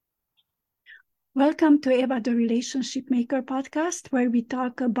Welcome to Eva, the Relationship Maker podcast, where we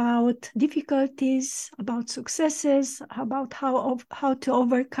talk about difficulties, about successes, about how to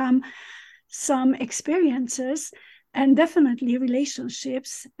overcome some experiences, and definitely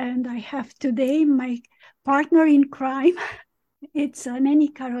relationships. And I have today my partner in crime. It's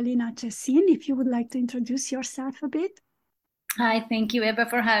Neni Carolina Cessin. If you would like to introduce yourself a bit. Hi, thank you, Eva,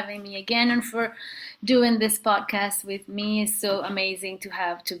 for having me again and for doing this podcast with me. It's so amazing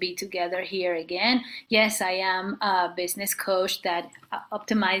to be together here again. Yes, I am a business coach that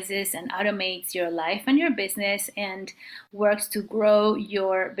optimizes and automates your life and your business and works to grow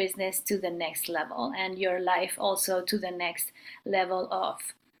your business to the next level and your life also to the next level of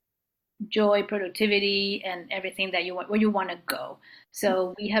joy, productivity, and everything that you want, where you want to go.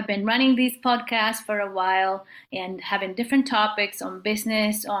 So we have been running these podcasts for a while and having different topics on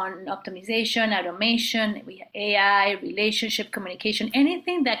business, on optimization, automation, we have AI, relationship, communication,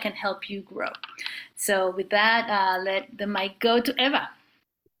 anything that can help you grow. So with that, let the mic go to Eva.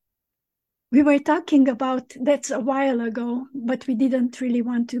 We were talking about that's a while ago, but we didn't really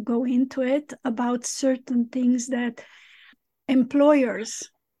want to go into it about certain things that employers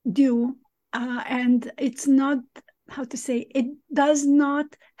do, and it's not, how to say, it does not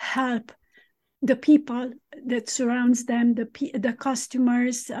help the people that surrounds them, the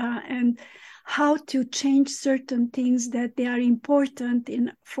customers, and how to change certain things that they are important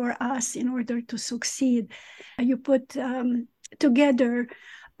for us in order to succeed. You put together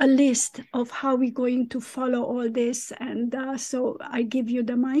a list of how we're going to follow all this, and so I give you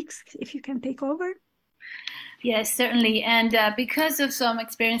the mics if you can take over. Yes, certainly. And because of some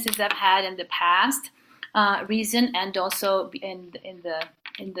experiences I've had in the past, recent and also in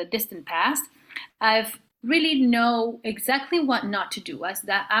the distant past, I've really know exactly what not to do. As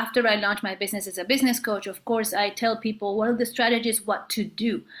that after I launched my business as a business coach, of course, I tell people what are the strategies, what to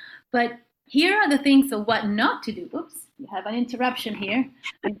do. But here are the things of what not to do. Oops, you have an interruption here.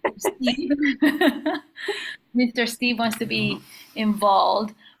 Mr. Steve, Mr. Steve wants to be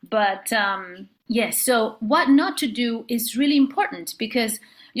involved, but yes. So what not to do is really important because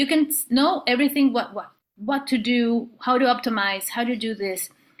you can know everything what to do, how to optimize, how to do this.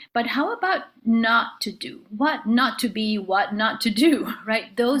 But how about not to do? What not to be, what not to do,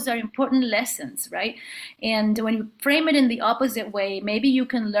 right? Those are important lessons, right? And when you frame it in the opposite way, maybe you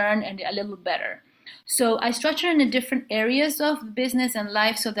can learn a little better. So I structure in the different areas of business and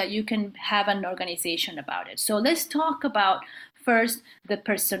life so that you can have an organization about it. So let's talk about first the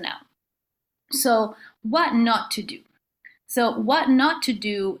personnel. So what not to do? So what not to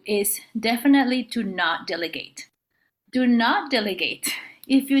do is definitely to not delegate. Do not delegate.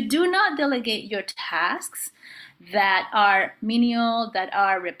 If you do not delegate your tasks that are menial, that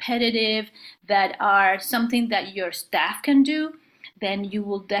are repetitive, that are something that your staff can do, then you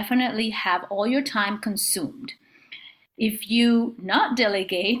will definitely have all your time consumed. If you not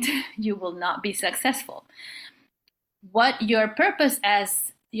delegate, you will not be successful. What your purpose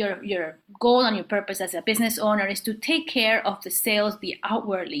as your goal and your purpose as a business owner is to take care of the sales, the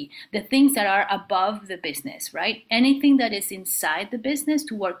outwardly, the things that are above the business, right? Anything that is inside the business,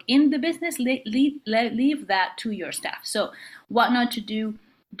 to work in the business, leave that to your staff. So what not to do,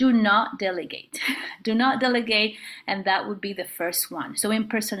 do not delegate. Do not delegate, and that would be the first one. So in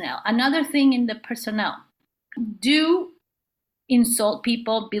personnel, another thing in the personnel, do insult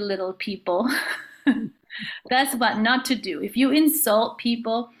people, belittle people. That's what not to do. If you insult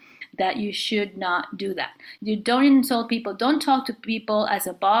people, that you should not do that. You don't insult people. Don't talk to people as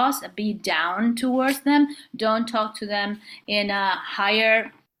a boss. Be down towards them. Don't talk to them in a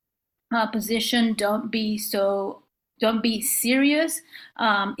higher position. Don't be so. Don't be serious.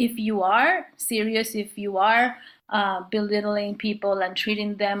 If you are serious, if you are belittling people and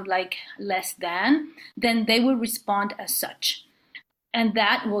treating them like less than, then they will respond as such. And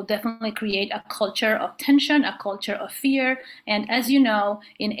that will definitely create a culture of tension, a culture of fear. And as you know,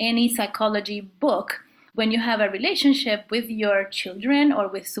 in any psychology book, when you have a relationship with your children or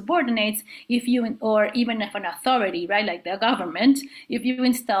with subordinates, if you, or even if an authority, right, like the government, if you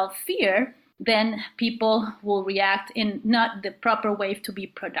install fear, then people will react in not the proper way to be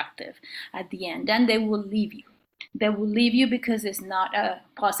productive at the end. And they will leave you. They will leave you because it's not a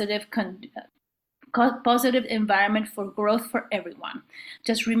positive environment for growth for everyone.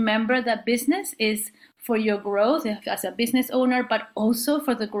 Just remember that business is for your growth as a business owner, but also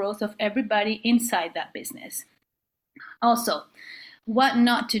for the growth of everybody inside that business. Also, what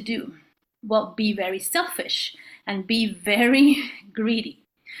not to do? Well, be very selfish and be very greedy.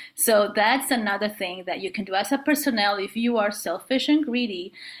 So that's another thing that you can do as a personnel if you are selfish and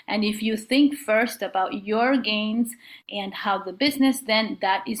greedy, and if you think first about your gains and how the business, then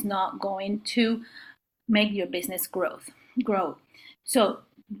that is not going to make your business grow. So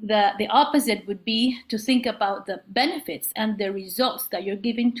the opposite would be to think about the benefits and the results that you're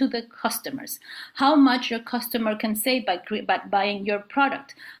giving to the customers. How much your customer can save by buying your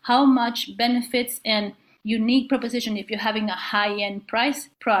product. How much benefits and unique proposition. If you're having a high-end price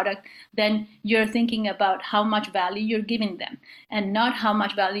product, then you're thinking about how much value you're giving them and not how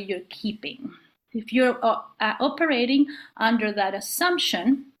much value you're keeping. If you're operating under that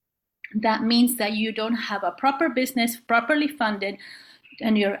assumption, that means that you don't have a proper business, properly funded,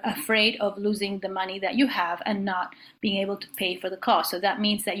 and you're afraid of losing the money that you have and not being able to pay for the cost. So that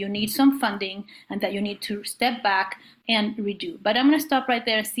means that you need some funding and that you need to step back and redo. But I'm going to stop right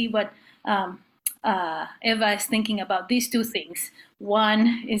there and see what Eva is thinking about these two things.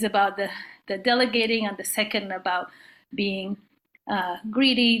 One is about the delegating, and the second about being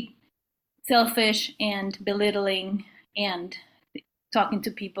greedy, selfish, and belittling and talking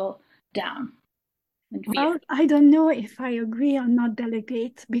to people down. Well, I don't know if I agree on not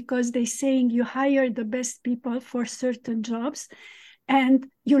delegate, because they're saying you hire the best people for certain jobs and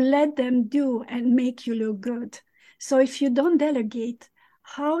you let them do and make you look good. So if you don't delegate,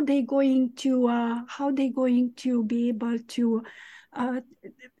 how they going to be able to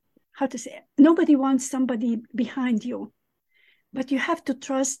how to say it? Nobody wants somebody behind you, but you have to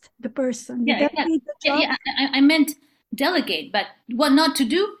trust the person. I meant delegate, but what not to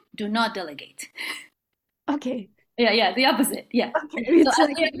do, do not delegate. Okay. Yeah, the opposite. Yeah. Okay. So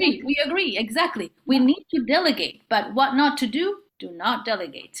we agree, exactly. We need to delegate, but what not to do, do not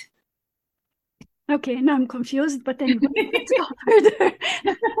delegate. Okay, now I'm confused, but anyway, let's go further.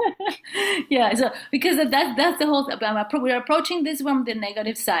 Yeah, so because that's the whole, we're approaching this from the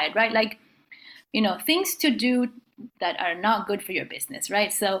negative side, right? Like, things to do that are not good for your business,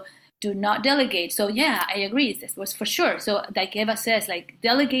 right? So do not delegate. So yeah, I agree. This was for sure. So like Eva says, like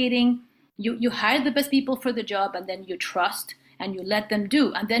delegating, you hire the best people for the job, and then you trust and you let them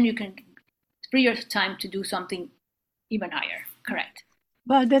do, and then you can free your time to do something even higher. Correct.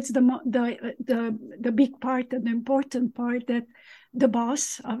 Well, that's the big part and the important part, that the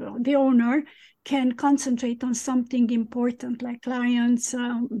boss, the owner, can concentrate on something important like clients,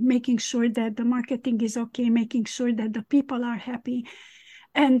 making sure that the marketing is okay, making sure that the people are happy.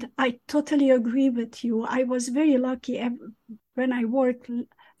 And I totally agree with you. I was very lucky when I worked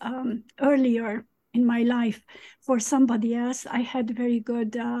earlier in my life for somebody else. I had very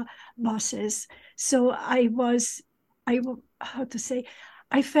good bosses. So I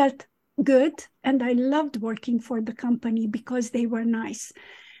felt good, and I loved working for the company because they were nice.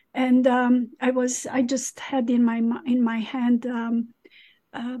 And I just had in my hand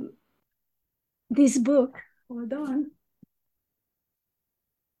this book. Hold on.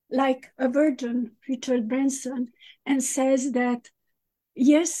 Like a Virgin, Richard Branson, and says that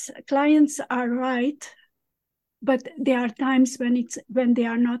yes, clients are right, but there are times when they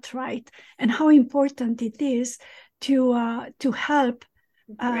are not right, and how important it is to help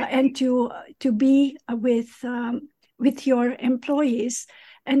and to be with your employees,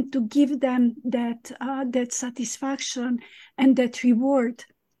 and to give them that satisfaction and that reward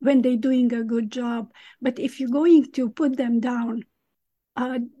when they're doing a good job. But if you're going to put them down,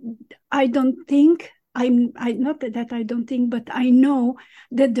 I don't think I not that I don't think, but I know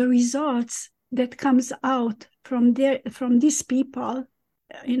that the results that comes out from these people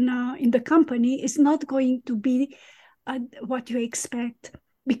in the company is not going to be what you expect,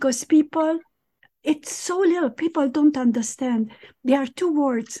 because it's so little. People don't understand. There are two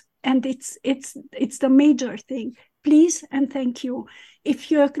words, and it's the major thing: please and thank you.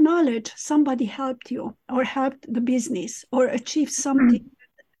 If you acknowledge somebody helped you or helped the business or achieved something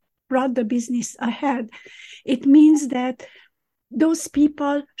that brought the business ahead, it means that those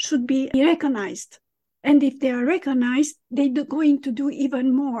people should be recognized. And if they are recognized, they're going to do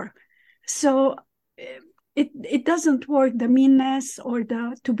even more. So it doesn't work, the meanness or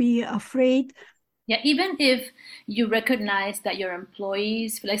to be afraid. Yeah, even if you recognize that your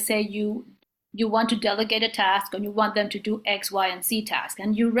employees, let's say you want to delegate a task and you want them to do X, Y, and Z task,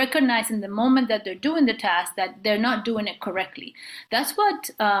 and you recognize in the moment that they're doing the task that they're not doing it correctly. That's what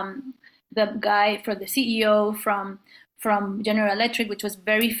the guy the CEO from General Electric, which was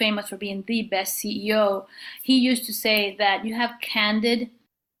very famous for being the best CEO, he used to say that you have candid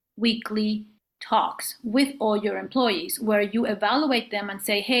weekly talks with all your employees where you evaluate them and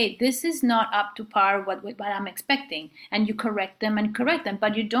say, hey, this is not up to par what I'm expecting, and you correct them,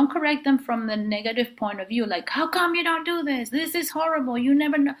 but you don't correct them from the negative point of view, like, how come you don't do this, this is horrible, you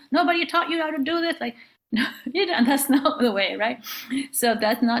never know, nobody taught you how to do this, like, you know, that's not the way, right? So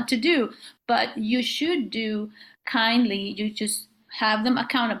that's not to do, but you should do kindly. You just have them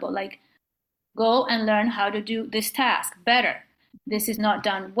accountable, like, go and learn how to do this task better, this is not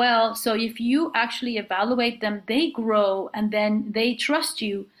done well. So if you actually evaluate them, they grow, and then they trust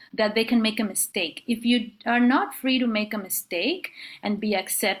you that they can make a mistake. If you are not free to make a mistake and be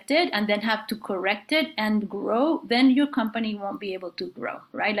accepted and then have to correct it and grow, then your company won't be able to grow,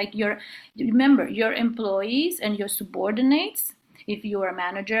 right? Like, remember, your employees and your subordinates, if you're a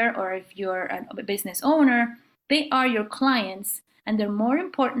manager or if you're a business owner, they are your clients, and they're more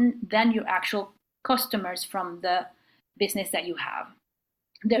important than your actual customers from the business that you have.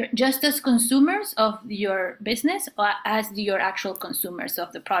 They're just as consumers of your business as your actual consumers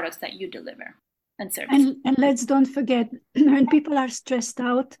of the products that you deliver and service. And let's don't forget, when people are stressed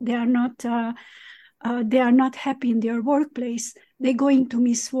out, they are not happy in their workplace, they're going to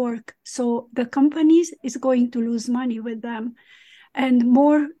miss work. So the companies is going to lose money with them. And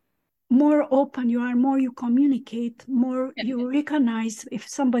more open you are, more you communicate, more you recognize if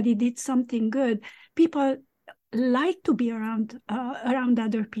somebody did something good. People like to be around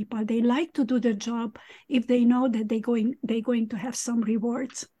other people. They like to do the job if they know that they're going to have some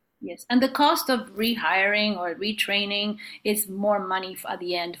rewards. Yes, and the cost of rehiring or retraining is more money at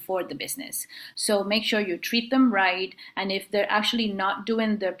the end for the business. So make sure you treat them right, and if they're actually not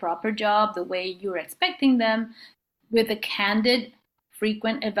doing their proper job the way you're expecting them, with a candid,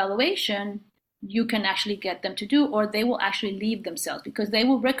 frequent evaluation, you can actually get them to do, or they will actually leave themselves because they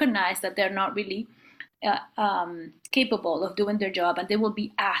will recognize that they're not really capable of doing their job, and they will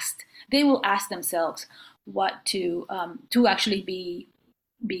ask themselves what to actually be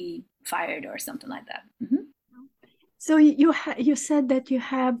fired or something like that. Mm-hmm. So you said that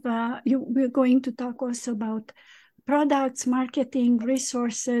we're going to talk also about products, marketing,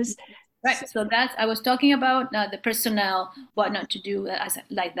 resources. Right. So I was talking about the personnel, what not to do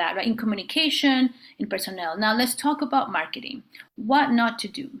like that, right? In communication, in personnel. Now let's talk about marketing. What not to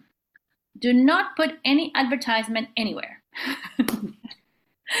do. Do not put any advertisement anywhere.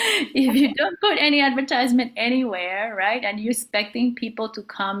 If you don't put any advertisement anywhere, right, and you're expecting people to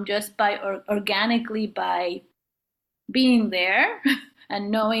come just by organically by being there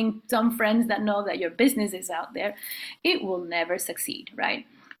and knowing some friends that know that your business is out there, it will never succeed, right?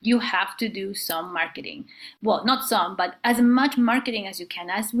 You have to do some marketing. Well, not some, but as much marketing as you can.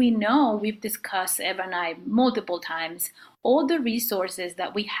 As we know, we've discussed, Eva and I, multiple times, all the resources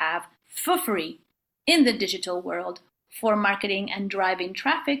that we have for free in the digital world for marketing and driving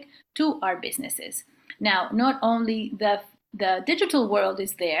traffic to our businesses. Now, not only the digital world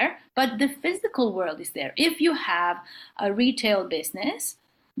is there, but the physical world is there. If you have a retail business,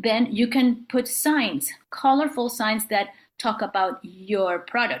 then you can put signs, colorful signs that talk about your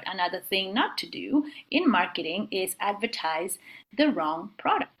product. Another thing not to do in marketing is advertise the wrong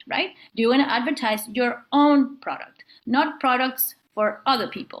product, right? You want to advertise your own product, not products for other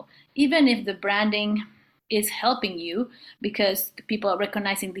people. Even if the branding is helping you because people are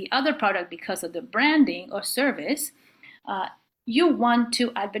recognizing the other product because of the branding or service, you want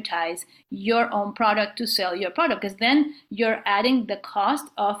to advertise your own product to sell your product, because then you're adding the cost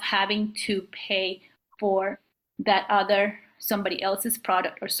of having to pay for that somebody else's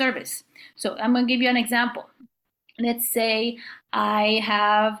product or service. So I'm going to give you an example. Let's say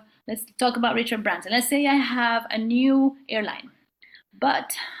let's talk about Richard Branson. Let's say I have a new airline,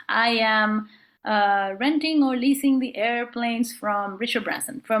 but I am renting or leasing the airplanes from Richard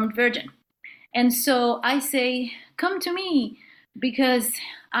Branson, from Virgin. And so I say, come to me because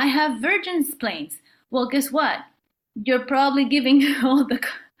I have Virgin's planes. Well, guess what? You're probably giving all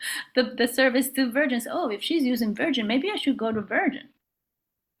the service to Virgin. So, if she's using Virgin, maybe I should go to Virgin.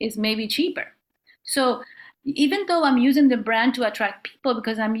 It's maybe cheaper. So even though I'm using the brand to attract people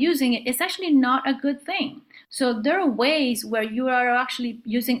because I'm using it, it's actually not a good thing. So there are ways where you are actually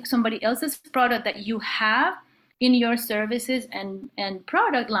using somebody else's product that you have in your services and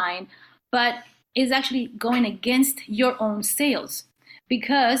product line, but is actually going against your own sales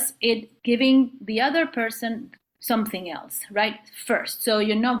because it's giving the other person something else, right? First. So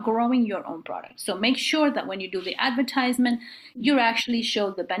you're not growing your own product. So make sure that when you do the advertisement, you actually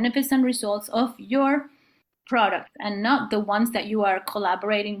show the benefits and results of your product and not the ones that you are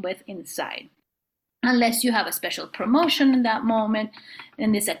collaborating with inside. Unless you have a special promotion in that moment,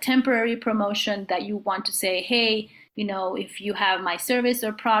 and it's a temporary promotion that you want to say, hey, if you have my service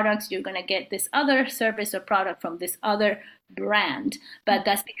or products, you're going to get this other service or product from this other brand. But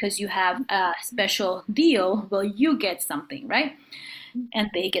that's because you have a special deal. Well, you get something, right? And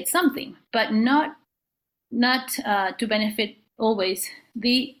they get something, but not to benefit always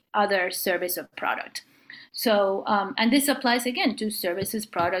the other service or product. So, and this applies again to services,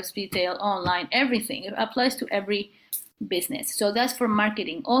 products, retail, online, everything. It applies to every business. So that's for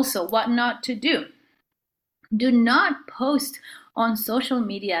marketing. Also, what not to do. Do not post on social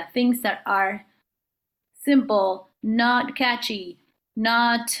media things that are simple, not catchy,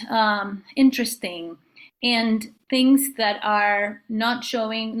 not interesting, and things that are not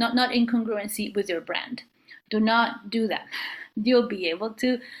showing, not incongruency with your brand. Do not do that. You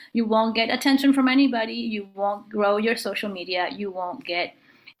won't get attention from anybody. You won't grow your social media. You won't get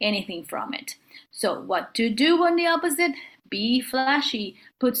anything from it. So what to do on the opposite? Be flashy,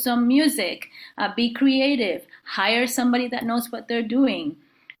 put some music, be creative, hire somebody that knows what they're doing,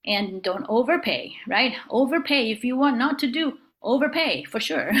 and don't overpay, right? Overpay if you want not to do, overpay for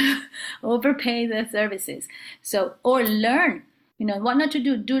sure. Overpay the services. So, or learn, what not to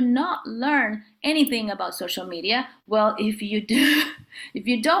do. Do not learn anything about social media. Well, if you do, if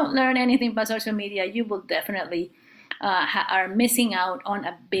you don't learn anything about social media, you will definitely are missing out on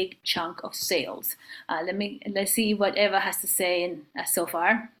a big chunk of sales. Let's see what Eva has to say so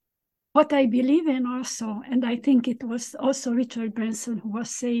far. What I believe in also, and I think it was also Richard Branson who was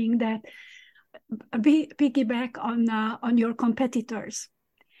saying that, piggyback on your competitors.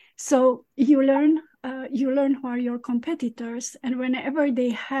 So you learn who are your competitors, and whenever they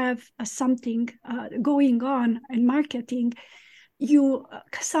have something going on in marketing, you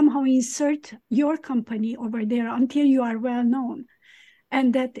somehow insert your company over there until you are well known.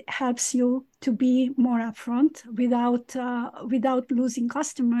 And that helps you to be more upfront without losing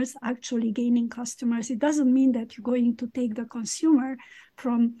customers, actually gaining customers. It doesn't mean that you're going to take the consumer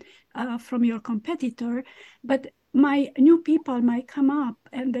from your competitor, but my new people might come up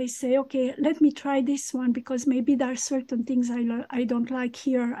and they say, okay, let me try this one because maybe there are certain things I don't like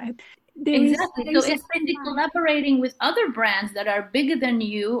here. Exactly. So it's basically collaborating with other brands that are bigger than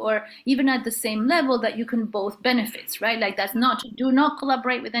you or even at the same level that you can both benefit, right? Like do not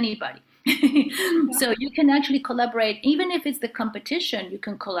collaborate with anybody. So you can actually collaborate, even if it's the competition, you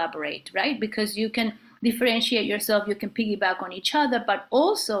can collaborate, right? Because you can differentiate yourself, you can piggyback on each other, but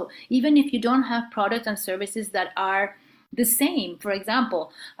also even if you don't have products and services that are the same, for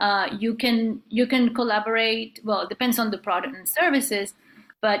example, you can collaborate. Well, it depends on the product and services.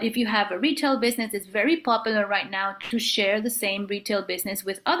 But if you have a retail business, it's very popular right now to share the same retail business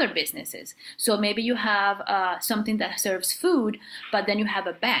with other businesses. So maybe you have something that serves food, but then you have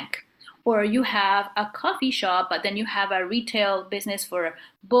a bank. Or you have a coffee shop, but then you have a retail business for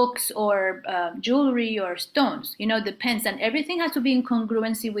books or jewelry or stones. Depends. And everything has to be in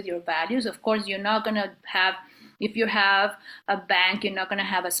congruency with your values. Of course, you're not going to have, if you have a bank, you're not going to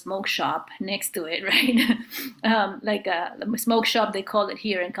have a smoke shop next to it, right? Like a smoke shop, they call it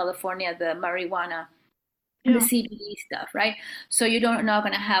here in California, the marijuana, the CBD stuff, right? So you're not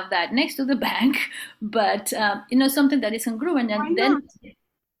going to have that next to the bank, but something that is congruent. And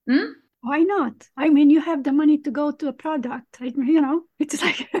then, why not? I mean, you have the money to go to a product, it's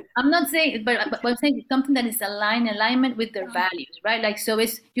like. I'm not saying, but I'm saying something that is alignment with their values, right? Like, so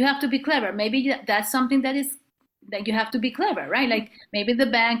you have to be clever. Maybe that's something that you have to be clever, right? Like maybe the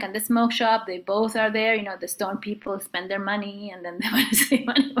bank and the smoke shop, they both are there. The stone people spend their money and then they want to save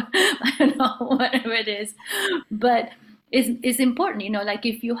money. I don't know, whatever it is. But it's important, like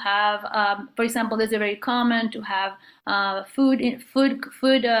if you have, for example, it's very common to have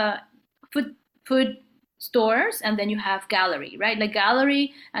food stores, and then you have gallery, right? Like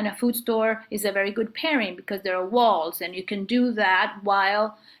gallery and a food store is a very good pairing because there are walls, and you can do that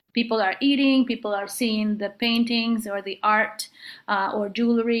while people are eating, people are seeing the paintings or the art or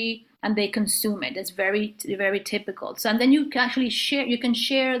jewelry, and they consume it. It's very, very typical. So, and then you can actually share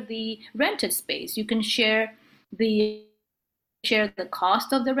the rented space. You can share the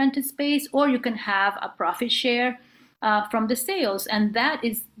cost of the rented space, or you can have a profit share from the sales, and that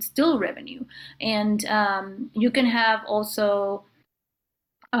is still revenue. And you can have also,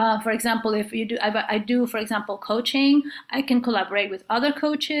 for example, if you do, I do, for example, coaching, I can collaborate with other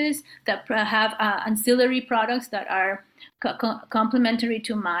coaches that have ancillary products that are complementary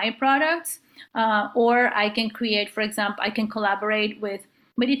to my products, or I can create, for example, I can collaborate with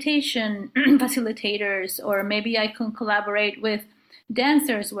meditation facilitators, or maybe I can collaborate with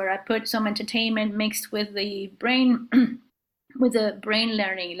dancers where I put some entertainment mixed with the brain with the brain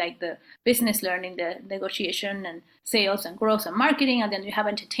learning, like the business learning, the negotiation and sales and growth and marketing, and then you have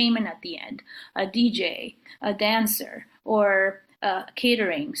entertainment at the end, a DJ, a dancer, or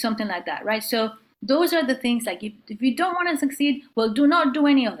catering, something like that, right? So those are the things, like if you don't want to succeed, well, do not do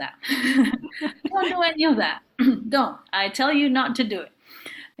any of that. Don't do any of that. Don't. I tell you not to do it.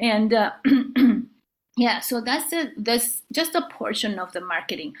 And yeah, so that's just a portion of the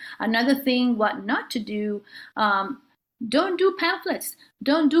marketing. Another thing, what not to do, don't do pamphlets.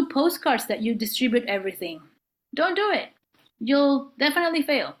 Don't do postcards that you distribute everything. Don't do it. You'll definitely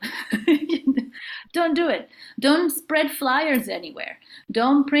fail. Don't do it. Don't spread flyers anywhere.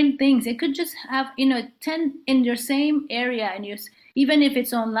 Don't print things. It could just have, 10 in your same area, and even if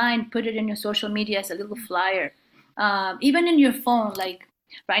it's online, put it in your social media as a little flyer. Even in your phone, like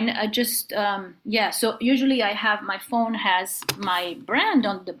right now, yeah. So usually I have my phone has my brand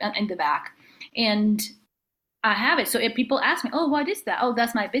on the in the back, and I have it. So if people ask me, "Oh, what is that?" "Oh,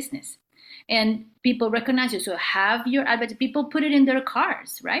 that's my business," and people recognize you. So have your advert. People put it in their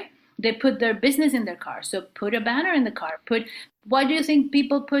cars, right? They put their business in their car. So put a banner in the car. Why do you think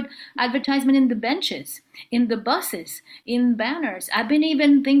people put advertisement in the benches, in the buses, in banners? I've been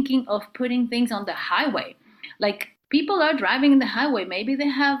even thinking of putting things on the highway. Like people are driving in the highway. Maybe they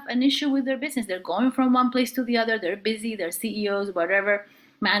have an issue with their business. They're going from one place to the other. They're busy. They're CEOs, whatever,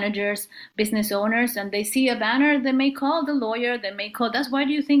 managers, business owners, and they see a banner. They may call the lawyer. They may call. That's why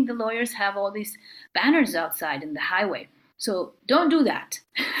do you think the lawyers have all these banners outside in the highway? So don't do that.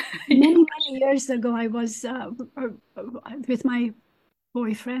 Many years ago, I was with my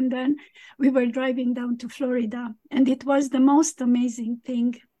boyfriend, and we were driving down to Florida, and it was the most amazing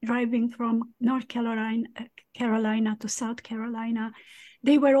thing driving from North Carolina to South Carolina.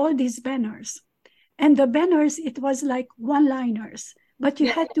 They were all these banners, and the banners, it was like one-liners, but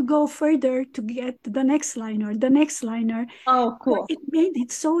you had to go further to get the next liner. Oh, cool. It made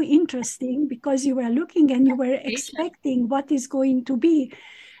it so interesting because you were looking and you were expecting what is going to be.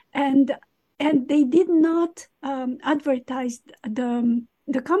 And they did not advertise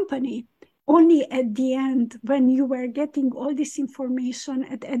the company. Only at the end, when you were getting all this information,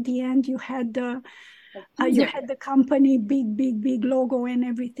 at the end you had the company big logo and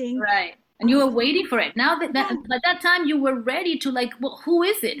everything. Right. And you were waiting for it. Now that by that time you were ready to, like, well, who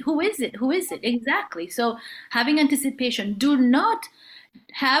is it? Who is it? Who is it? Exactly. So having anticipation. Do not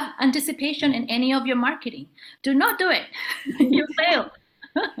have anticipation in any of your marketing. Do not do it. You fail.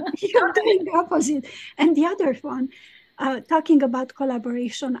 You're doing the opposite. And the other one, talking about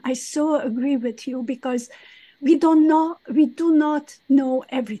collaboration, I so agree with you, because we do not know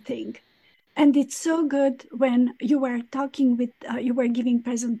everything. And it's so good when you were talking with, you were giving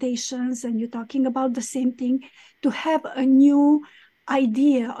presentations and you're talking about the same thing, to have a new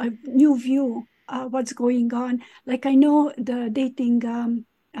idea, a new view, what's going on. Like I know the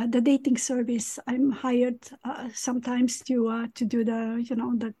dating service, I'm hired sometimes to do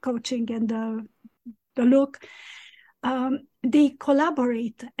the coaching and the look. They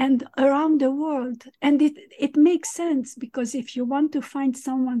collaborate and around the world, and it makes sense, because if you want to find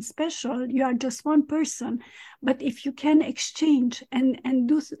someone special, you are just one person. But if you can exchange and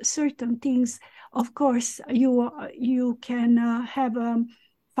do certain things, of course you can have a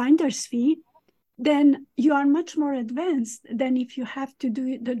finder's fee. Then you are much more advanced than if you have to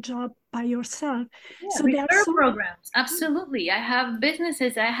do the job by yourself. Yeah, so referral programs, absolutely. I have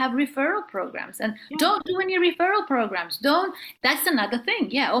businesses, I have referral programs, and don't do any referral programs. That's another thing.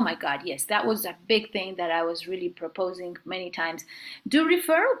 Yeah, oh my God, yes, that was a big thing that I was really proposing many times. Do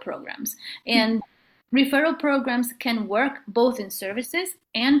referral programs, and referral programs can work both in services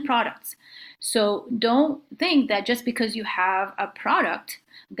and products. So don't think that just because you have a product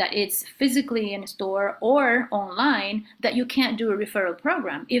that it's physically in a store or online, that you can't do a referral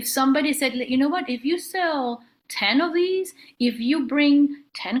program. If somebody said, you know what, if you sell 10 of these, if you bring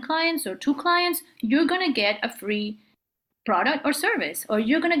 10 clients or 2 clients, you're going to get a free product or service, or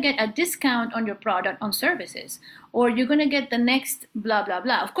you're going to get a discount on your product on services, or you're going to get the next blah, blah,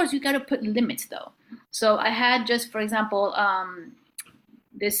 blah. Of course, you got to put limits though. So I had, just for example,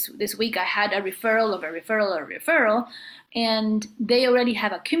 this week I had a referral of a referral, and they already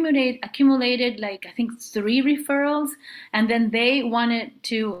have accumulated like I think 3 referrals, and then they wanted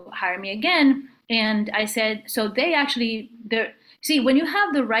to hire me again, and I said, so see, when you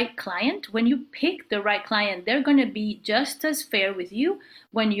have the right client, when you pick the right client, they're going to be just as fair with you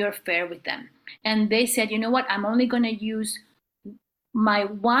when you're fair with them. And they said, you know what, I'm only going to use my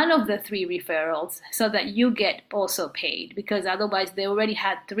one of the 3 referrals so that you get also paid, because otherwise they already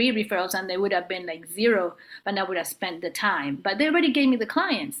had 3 referrals and they would have been like 0, but I would have spent the time. But they already gave me the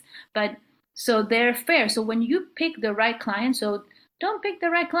clients. But So they're fair. So when you pick the right client, so don't pick the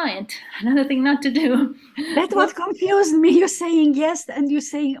right client. Another thing not to do. That's what confused me. You're saying yes, and you're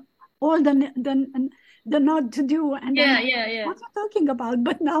saying all the not to do, and Yeah, I'm, yeah, yeah. what are you talking about?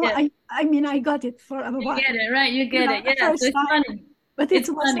 But now Yeah. I mean, I got it for a You while, get it, right? You get it. the Yeah. So first it's time. funny. But it It's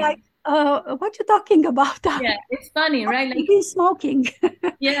was funny. like, what you talking about? Yeah, it's funny, right? Like, Maybe smoking.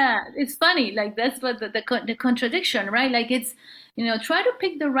 yeah, it's funny. Like that's what the contradiction, right? Like it's, try to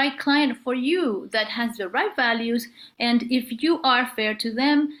pick the right client for you that has the right values, and if you are fair to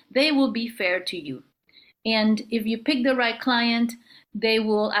them, they will be fair to you. And if you pick the right client, they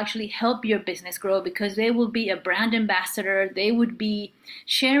will actually help your business grow because they will be a brand ambassador. They would be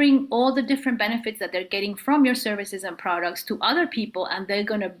sharing all the different benefits that they're getting from your services and products to other people, and they're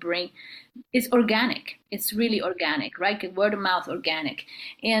going to bring, it's organic. It's really organic, right? Word of mouth organic.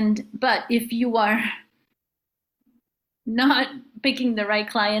 But if you are not picking the right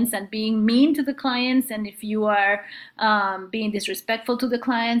clients and being mean to the clients, and if you are being disrespectful to the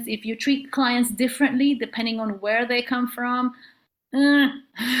clients, if you treat clients differently depending on where they come from, the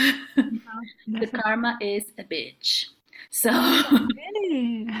karma is a bitch. So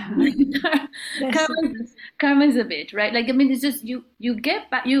karma is a bitch, right? Like, I mean, it's just you get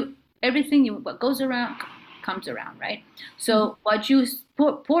back, everything what goes around comes around, right? So what you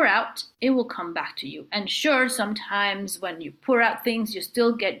pour out, it will come back to you. And sure, sometimes when you pour out things, you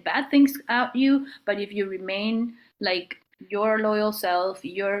still get bad things out you. But if you remain like your loyal self,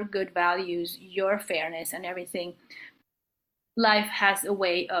 your good values, your fairness, and everything, life has a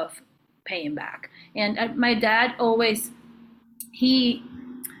way of paying back. And my dad always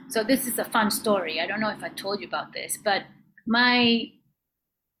so this is a fun story. I don't know if I told you about this, but my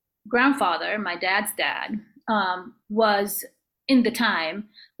grandfather, my dad's dad, was in the time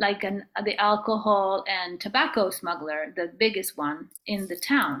like the alcohol and tobacco smuggler, the biggest one in the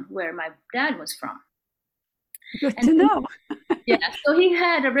town where my dad was from. Good to know. Yeah, so he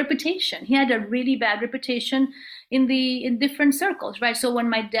had a reputation. He had a really bad reputation in different circles, right? So when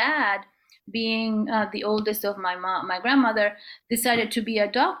my dad, being the oldest of my grandmother, decided to be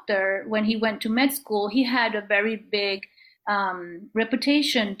a doctor, when he went to med school, he had a very big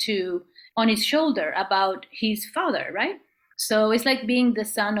reputation on his shoulder about his father, right? So it's like being the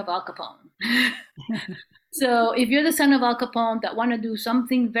son of Al Capone. So if you're the son of Al Capone that want to do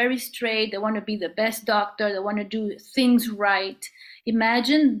something very straight, they want to be the best doctor, they want to do things right,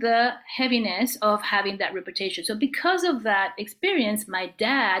 imagine the heaviness of having that reputation. So because of that experience, my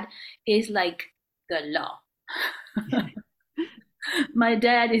dad is like the law. My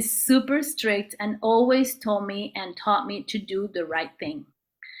dad is super strict and always told me and taught me to do the right thing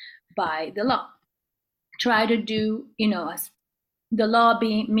by the law. Try to do, the law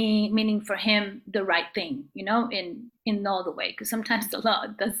being meaning for him the right thing, in all the way, because sometimes the law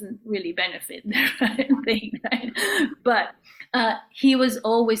doesn't really benefit the right thing, right? But he was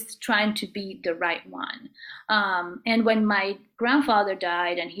always trying to be the right one. And when my grandfather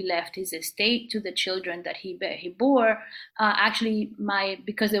died and he left his estate to the children that he bore, actually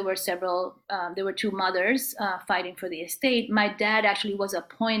because there were two mothers fighting for the estate, my dad actually was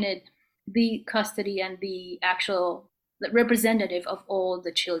appointed the custody and the actual representative of all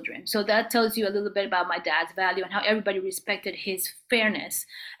the children. So that tells you a little bit about my dad's value and how everybody respected his fairness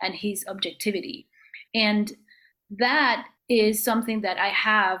and his objectivity. And that is something that I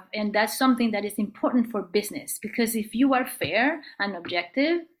have, and that's something that is important for business, because if you are fair and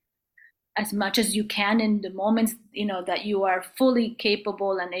objective as much as you can in the moments that you are fully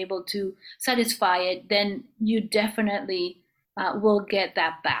capable and able to satisfy it, then you definitely will get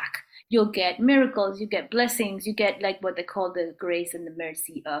that back. You'll get miracles, you get blessings, you get like what they call the grace and the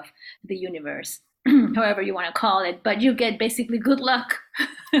mercy of the universe, however you want to call it, but you get basically good luck.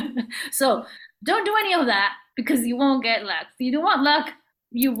 So don't do any of that because you won't get luck. If you don't want luck,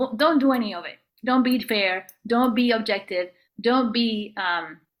 don't do any of it. Don't be fair, don't be objective, don't be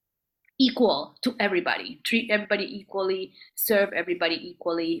equal to everybody. Treat everybody equally, serve everybody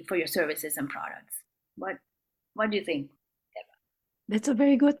equally for your services and products. What do you think? That's a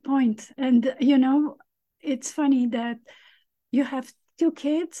very good point. And, it's funny that you have two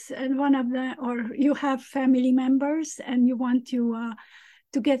kids and one of them, or you have family members and you want to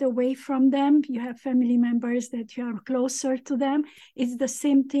get away from them. You have family members that you are closer to them. It's the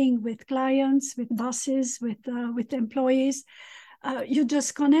same thing with clients, with bosses, with employees. You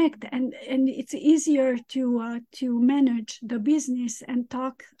just connect, and it's easier to manage the business and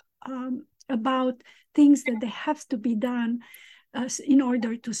talk about things that they have to be done in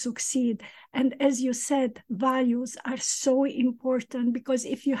order to succeed. And as you said, values are so important, because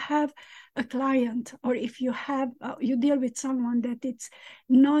if you have a client, or if you have you deal with someone that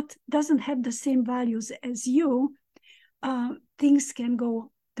doesn't have the same values as you, things can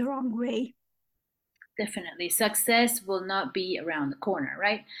go the wrong way. Definitely. Success will not be around the corner,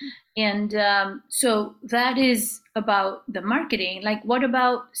 right? And so that is about the marketing. Like, what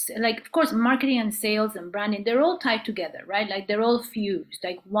about, like, of course, marketing and sales and branding, they're all tied together, right? Like, they're all fused,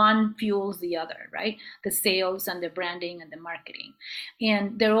 like one fuels the other, right? The sales and the branding and the marketing.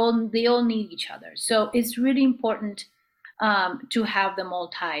 And they all need each other. So it's really important to have them all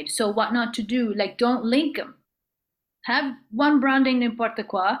tied. So what not to do, like, don't link them. Have one branding n'importe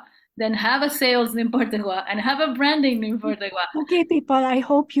quoi, then have a sales n'importe quoi, and have a branding n'importe quoi. Okay, people, I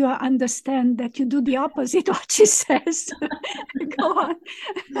hope you understand that you do the opposite what she says. Go on.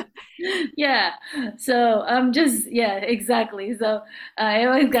 Yeah. So yeah, exactly. So I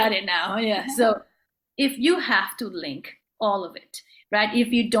always got it now. Yeah. So if you have to link all of it, right? If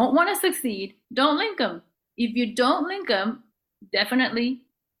you don't want to succeed, don't link them. If you don't link them, definitely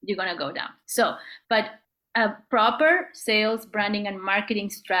you're going to go down. So, but a proper sales, branding, and marketing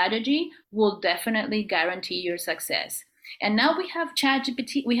strategy will definitely guarantee your success. And now we have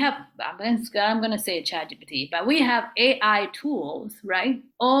ChatGPT. I'm going to say ChatGPT, but we have AI tools, right,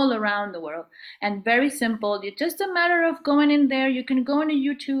 all around the world, and very simple. It's just a matter of going in there. You can go into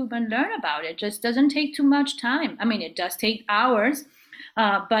YouTube and learn about it. It just doesn't take too much time. I mean, it does take hours,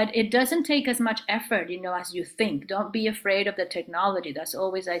 but it doesn't take as much effort, as you think. Don't be afraid of the technology. That's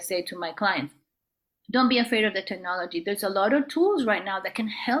always I say to my clients. Don't be afraid of the technology. There's a lot of tools right now that can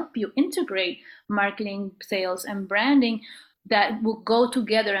help you integrate marketing, sales, and branding that will go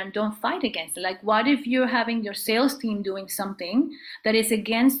together and don't fight against it. Like, what if you're having your sales team doing something that is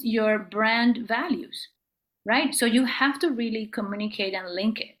against your brand values, right? So you have to really communicate and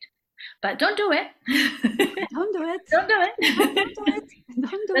link it. But don't do it. Don't do it. Don't do it. Don't do it.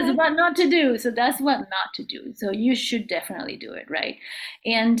 Don't do That's it. what not to do. So that's what not to do. So you should definitely do it, right?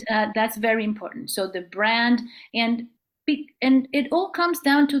 And that's very important. So the brand and it all comes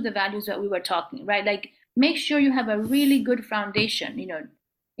down to the values that we were talking, right? Like, make sure you have a really good foundation.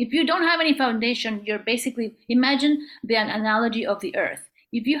 If you don't have any foundation, you're basically, imagine the analogy of the earth.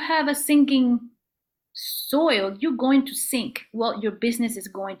 If you have a sinking soil, you're going to sink. Well, your business is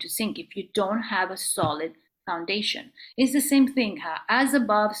going to sink if you don't have a solid foundation. It's the same thing, as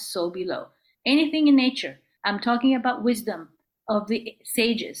above, so below. Anything in nature, I'm talking about wisdom of the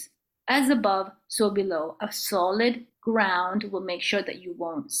sages. As above, so below. A solid ground will make sure that you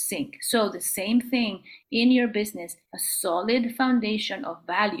won't sink. So the same thing in your business, a solid foundation of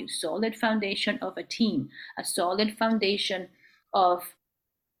value, solid foundation of a team, a solid foundation of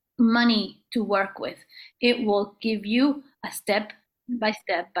money to work with. It will give you a step by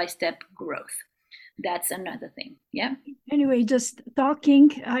step growth. That's another thing. Yeah. Anyway, just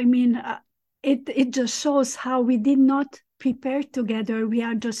talking, I mean, it just shows how we did not prepare together. We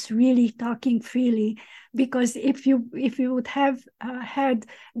are just really talking freely, because if you would have had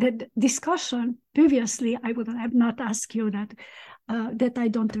that discussion previously, I would have not asked you that I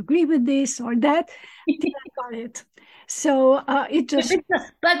don't agree with this or that. I got it. So it just.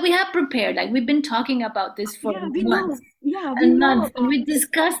 But we have prepared. Like, we've been talking about this for months. Yeah, and months. And we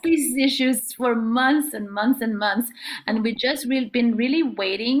discussed these issues for months and months and months. And we just been really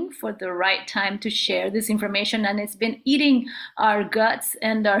waiting for the right time to share this information. And it's been eating our guts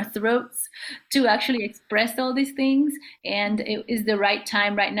and our throats to actually express all these things. And it is the right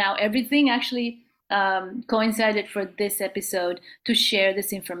time right now. Everything actually coincided for this episode to share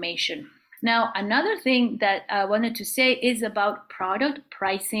this information. Now, another thing that I wanted to say is about product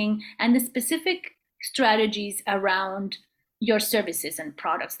pricing and the specific strategies around your services and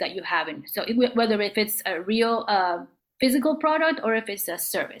products that you have in. So whether if it's a real physical product or if it's a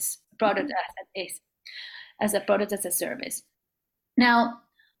service product as a product as a service. Now,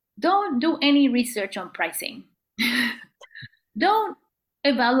 don't do any research on pricing. Don't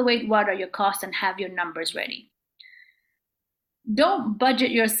evaluate what are your costs and have your numbers ready. Don't budget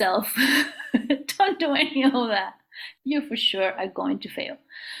yourself. Don't do any of that. You for sure are going to fail.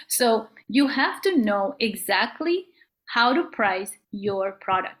 So you have to know exactly how to price your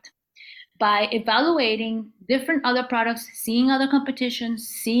product by evaluating different other products, seeing other competitions,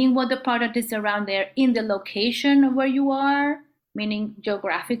 seeing what the product is around there in the location where you are, meaning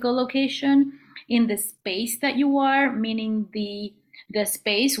geographical location, in the space that you are, meaning the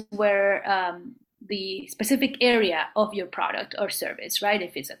space where the specific area of your product or service, right?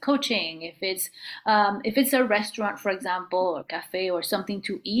 If it's a coaching, if it's a restaurant, for example, or cafe or something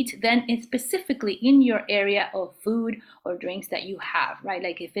to eat, then it's specifically in your area of food or drinks that you have, right?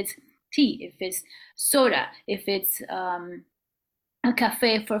 Like if it's tea, if it's soda, if it's a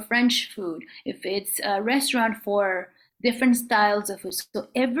cafe for French food, if it's a restaurant for different styles of food. So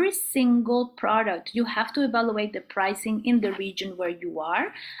every single product, you have to evaluate the pricing in the region where you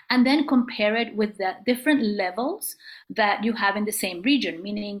are, and then compare it with the different levels that you have in the same region,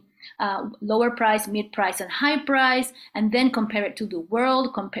 meaning lower price, mid price, and high price, and then compare it to the world.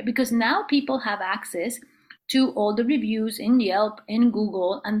 Because now people have access to all the reviews in Yelp, in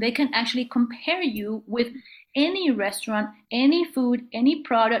Google, and they can actually compare you with any restaurant, any food, any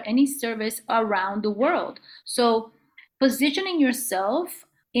product, any service around the world. So positioning yourself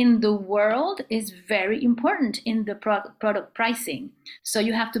in the world is very important in the product pricing. So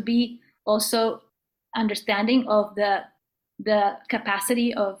you have to be also understanding of the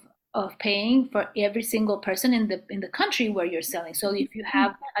capacity of paying for every single person in the country where you're selling. So if you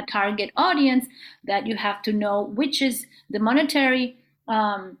have a target audience, that you have to know which is the monetary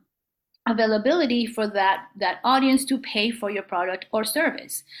availability for that audience to pay for your product or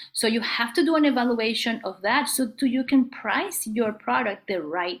service. So you have to do an evaluation of that so you can price your product the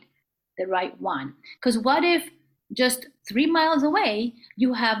right one. Because what if just 3 miles away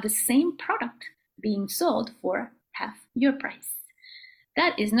you have the same product being sold for half your price?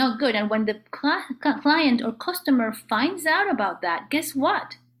 That is not good. And when the client or customer finds out about that, guess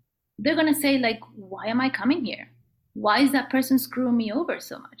what? They're going to say, like, why am I coming here? Why is that person screwing me over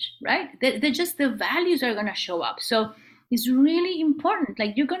so much, right? They're just, the values are going to show up. So it's really important.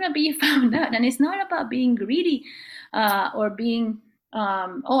 Like, you're going to be found out. And it's not about being greedy or being,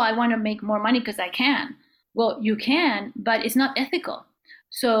 I want to make more money because I can. Well, you can, but it's not ethical.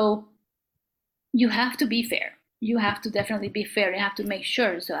 So you have to be fair. You have to definitely be fair. You have to make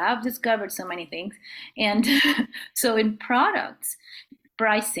sure. So I've discovered so many things. And so in products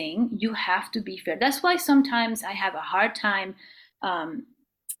pricing, you have to be fair. That's why sometimes I have a hard time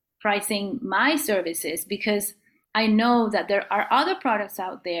pricing my services, because I know that there are other products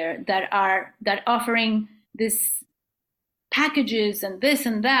out there that are offering this packages and this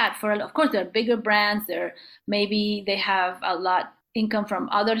and that for, of course, they're bigger brands. Maybe they have a lot income from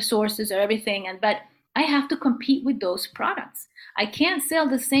other sources or everything, but I have to compete with those products. I can't sell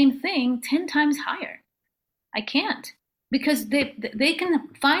the same thing 10 times higher. I can't, because they can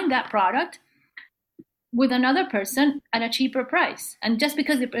find that product with another person at a cheaper price. And just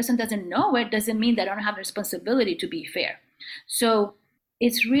because the person doesn't know it doesn't mean that I don't have the responsibility to be fair. So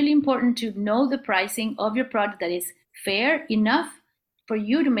it's really important to know the pricing of your product that is fair enough for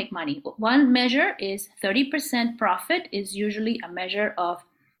you to make money. One measure is 30% profit is usually a measure of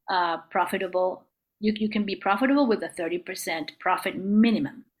profitable. You can be profitable with a 30% profit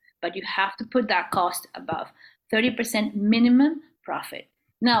minimum, but you have to put that cost above 30% minimum profit.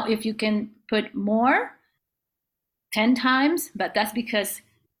 Now, if you can put more, 10 times, but that's because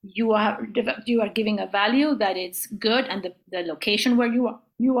you are giving a value that it's good, and the location where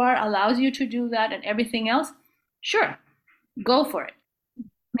you are allows you to do that, and everything else, sure, go for it.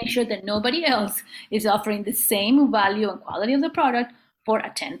 Make sure that nobody else is offering the same value and quality of the product for a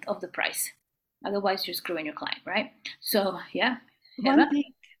tenth of the price. Otherwise, you're screwing your client, right? So, yeah. One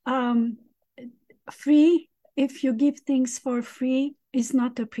thing, free, if you give things for free, is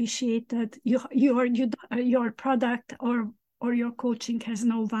not appreciated. Your product or your coaching has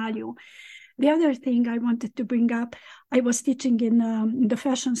no value. The other thing I wanted to bring up, I was teaching in the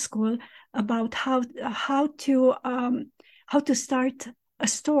fashion school about how to start a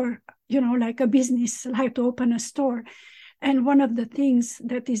store, like a business, how to open a store. And one of the things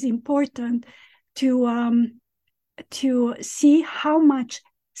that is important to see how much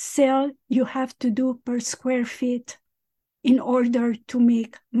sale you have to do per square feet in order to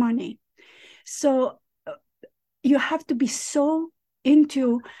make money. So you have to be so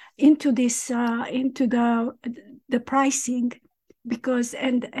into this into the pricing, because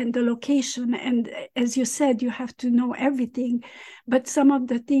and the location, and as you said, you have to know everything. But some of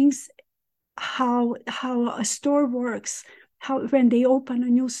the things, how a store works, how when they open a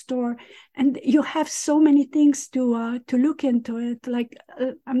new store, and you have so many things to look into it. Like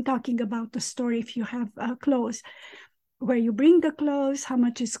I'm talking about the store. If you have clothes, where you bring the clothes, how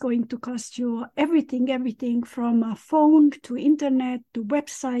much it's going to cost you, everything from a phone to internet to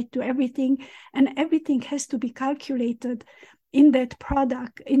website to everything, and everything has to be calculated in that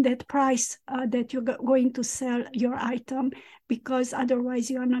product, in that price that you're going to sell your item, because otherwise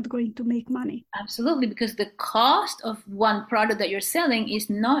you are not going to make money. Absolutely, because the cost of one product that you're selling is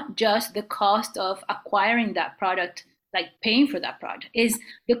not just the cost of acquiring that product, like paying for that product, is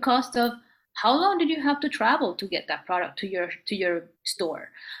the cost of how long did you have to travel to get that product to your store?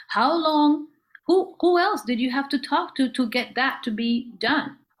 How long, who else did you have to talk to get that to be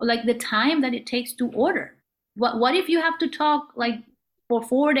done? Or like the time that it takes to order. What if you have to talk like for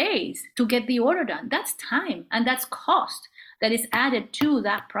 4 days to get the order done? That's time and that's cost that is added to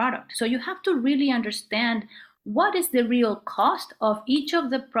that product. So you have to really understand what is the real cost of each of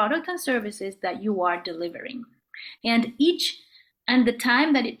the product and services that you are delivering, and the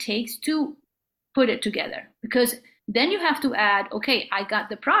time that it takes to put it together. Because then you have to add, okay, I got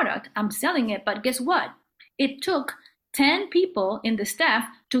the product, I'm selling it, but guess what? It took 10 people in the staff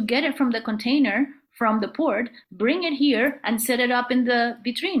to get it from the container from the port, bring it here, and set it up in the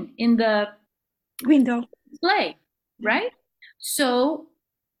vitrine, in the window display, right? So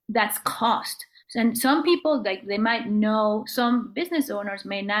that's cost. And some people, like, they might know, some business owners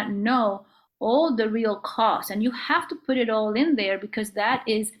may not know all the real costs, and you have to put it all in there, because that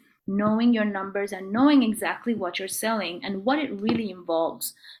is knowing your numbers and knowing exactly what you're selling and what it really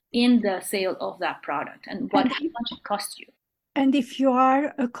involves in the sale of that product and how much it costs you. And if you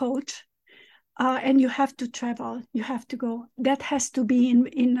are a coach and you have to travel, you have to go, that has to be in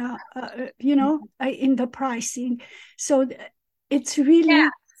the pricing. So it's really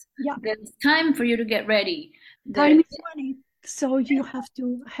there's time for you to get ready. Time is money. So you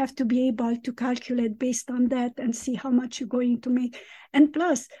have to be able to calculate based on that and see how much you're going to make. And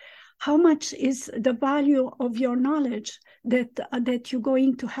plus, how much is the value of your knowledge that you're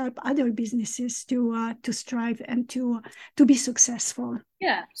going to help other businesses to strive and to be successful.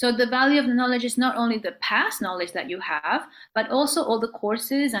 Yeah. So the value of the knowledge is not only the past knowledge that you have, but also all the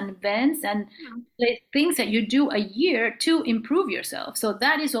courses and events and things that you do a year to improve yourself. So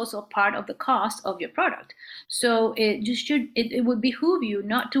that is also part of the cost of your product. So it would behoove you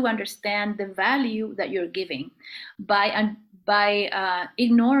not to understand the value that you're giving by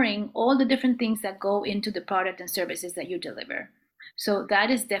ignoring all the different things that go into the product and services that you deliver. So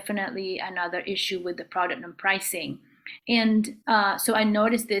that is definitely another issue with the product and pricing. And so I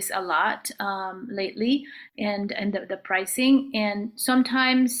noticed this a lot lately, and the pricing, and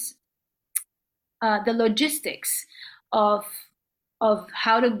sometimes the logistics of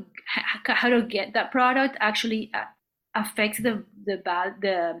how to get that product actually affects the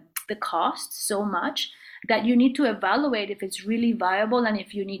cost so much that you need to evaluate if it's really viable, and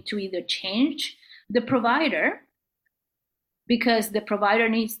if you need to either change the provider, because the provider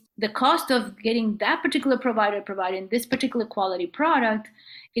needs, the cost of getting that particular provider providing this particular quality product,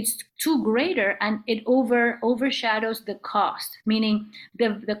 it's too greater, and it overshadows the cost, meaning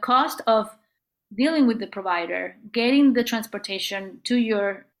the cost of dealing with the provider, getting the transportation to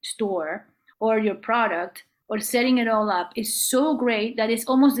your store or your product, or setting it all up is so great that it's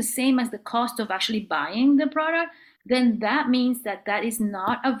almost the same as the cost of actually buying the product. Then that means that is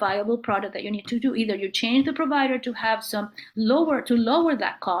not a viable product that you need to do. Either you change the provider to have some lower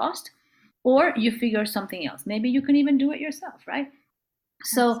that cost, or you figure something else. Maybe you can even do it yourself, right?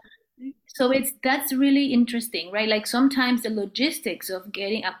 So that's really interesting, right? Like sometimes the logistics of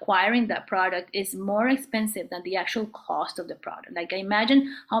acquiring that product is more expensive than the actual cost of the product. Like I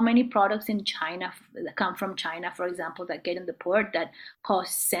imagine how many products in China that come from China, for example, that get in the port that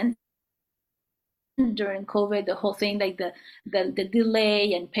cost cents. During COVID, the whole thing, like the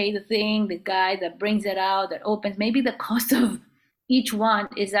delay and pay the thing, the guy that brings it out, that opens, maybe the cost of each one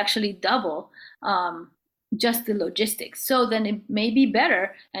is actually double just the logistics. So then it may be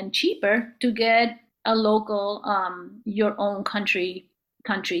better and cheaper to get a local, your own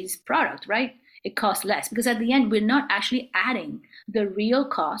country's product, right? It costs less, because at the end we're not actually adding the real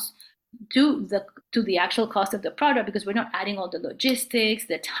cost to the actual cost of the product, because we're not adding all the logistics,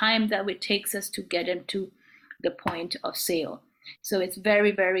 the time that it takes us to get them to the point of sale. So it's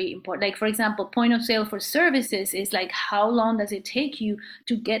very, very important. Like, for example, point of sale for services is like, how long does it take you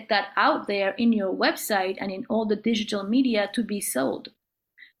to get that out there in your website and in all the digital media to be sold?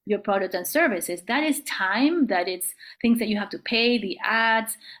 Your product and services, that is time, that it's things that you have to pay, the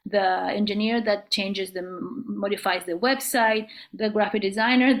ads, the engineer that modifies the website, the graphic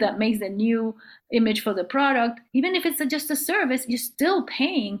designer that makes the new image for the product. Even if it's just a service, you're still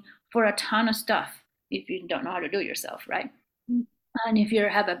paying for a ton of stuff if you don't know how to do it yourself, right? And if you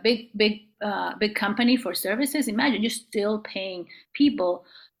have a big company for services, imagine you're still paying people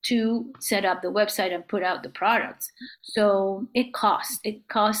to set up the website and put out the products. So it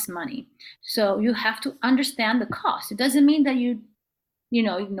costs money. So you have to understand the cost. It doesn't mean that you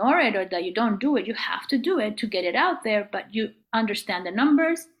ignore it or that you don't do it. You have to do it to get it out there, but you understand the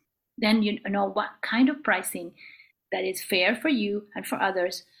numbers, then you know what kind of pricing that is fair for you and for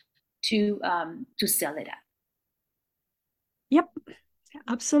others to sell it at. Yep,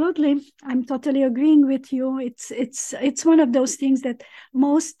 absolutely. I'm totally agreeing with you. It's one of those things that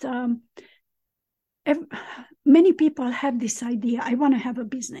most many people have this idea. I want to have a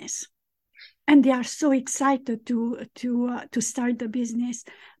business, and they are so excited to start the business,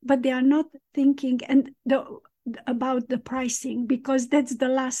 but they are not thinking about the pricing, because that's the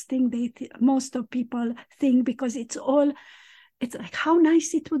last thing most of people think, because it's like how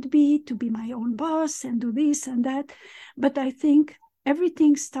nice it would be to be my own boss and do this and that. But I think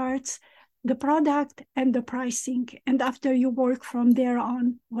everything starts the product and the pricing, and after you work from there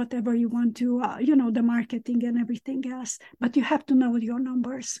on whatever you want to the marketing and everything else. But you have to know your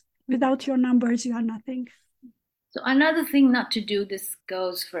numbers. Without your numbers, you are nothing. So another thing not to do, this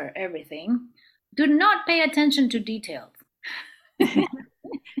goes for everything, do not pay attention to details.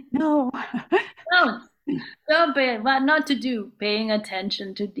 No. Don't. Don't pay, what not to do, paying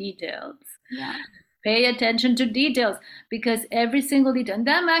attention to details. Yeah. Pay attention to details, because every single detail, and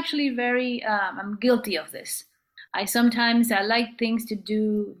I'm actually I'm guilty of this. I like things to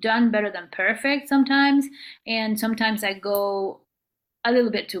do done better than perfect sometimes, and sometimes I go a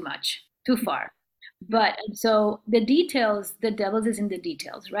little bit too much, too far. But so the details, the devil is in the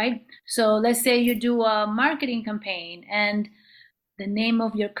details, right? So let's say you do a marketing campaign and the name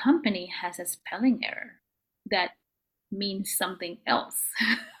of your company has a spelling error that means something else.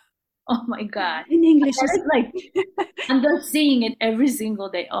 Oh my God. In English, That is like, I'm just seeing it every single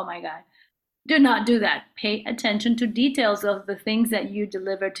day. Oh my God. Do not do that. Pay attention to details of the things that you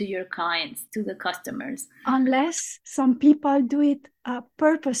deliver to your clients, to the customers. Unless some people do it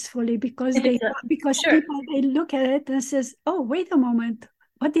purposefully, because Sure. people, they look at it and says, oh, wait a moment,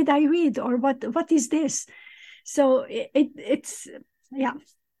 what did I read, or what is this? So it's yeah.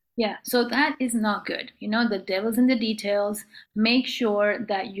 Yeah, so that is not good. You know, the devil's in the details. Make sure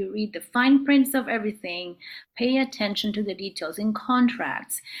that you read the fine prints of everything. Pay attention to the details in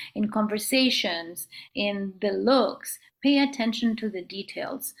contracts, in conversations, in the looks. Pay attention to the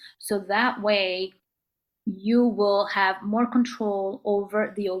details. So that way you will have more control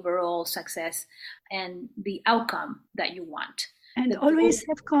over the overall success and the outcome that you want. And The always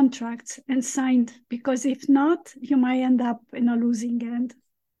goal, have contracts and signed, because if not, you might end up in a losing end.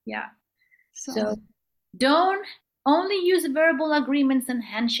 yeah. So So don't only use verbal agreements and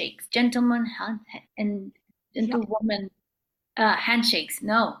handshakes, and yeah. gentlewoman handshakes.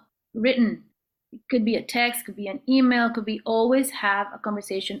 No, written. It could be a text, could be an email, could be always have a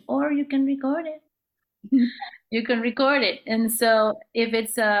conversation, or you can record it. You can record it, and so if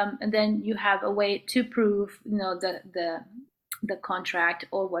it's and then you have a way to prove, the contract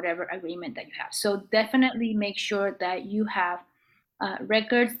or whatever agreement that you have. So definitely make sure that you have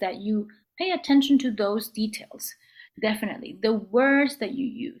records, that you pay attention to those details. Definitely. The words that you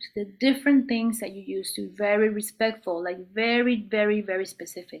use, the different things that you use, to very respectful, like very, very, very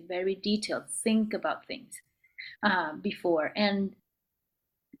specific, very detailed. Think about things before. And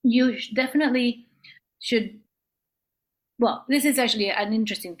you definitely should. Well, this is actually an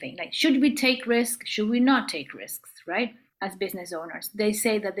interesting thing. Like, should we take risks? Should we not take risks, right? As business owners, they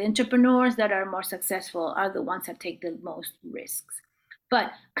say that the entrepreneurs that are more successful are the ones that take the most risks.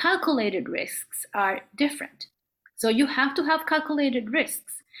 But calculated risks are different. So you have to have calculated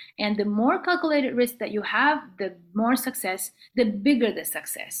risks. And the more calculated risk that you have, the more success, the bigger the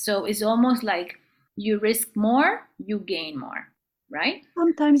success. So it's almost like you risk more, you gain more, right?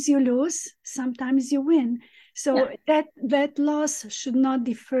 Sometimes you lose, sometimes you win. So Yeah. that loss should not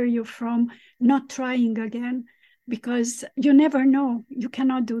deter you from not trying again, because you never know. You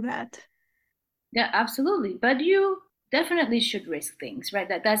cannot do that. Yeah, absolutely. But you definitely should risk things, right?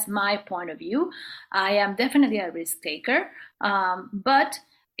 That's my point of view. I am definitely a risk taker, but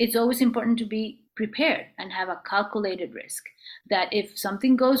it's always important to be prepared and have a calculated risk. That if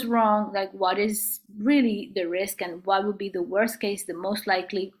something goes wrong, like what is really the risk and what would be the worst case, the most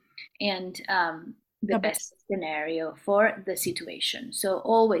likely, and the The best best. scenario for the situation. So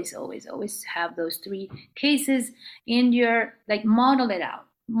always, always, always have those three cases in your, like, model it out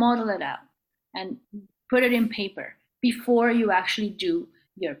and put it in paper before you actually do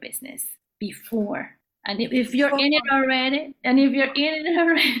your business. Before. And if you're So in it already,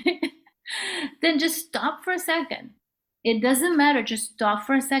 then just stop for a second. It doesn't matter. Just stop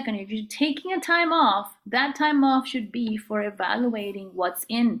for a second. If you're taking a time off, that time off should be for evaluating what's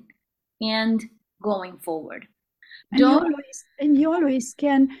in and going forward. And Don't you always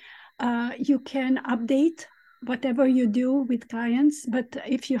can you can update whatever you do with clients, but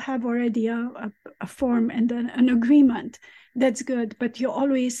if you have already a form and an agreement, that's good. But you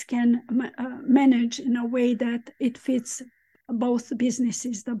always can manage in a way that it fits both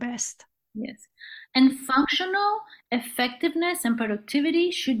businesses the best. Yes. And functional effectiveness and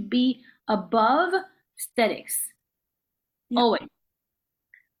productivity should be above aesthetics. Yeah. Always.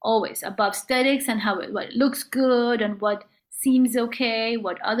 Always above aesthetics and how what looks good and what seems okay,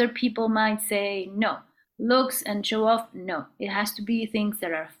 what other people might say. No. Looks and show off, no. It has to be things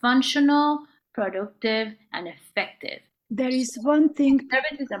that are functional, productive, and effective. There is one thing.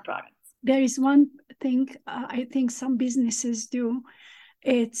 Services and products. There is one thing I think some businesses do.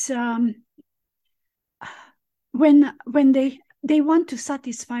 It's when they want to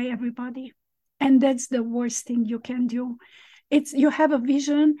satisfy everybody, and that's the worst thing you can do. It's you have a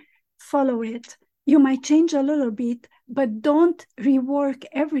vision, follow it. You might change a little bit, but don't rework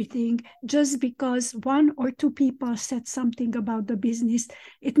everything just because one or two people said something about the business.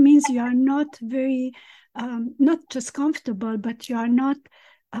 It means you are not very not just comfortable, but you are not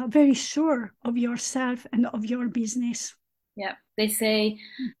very sure of yourself and of your business. Yeah, they say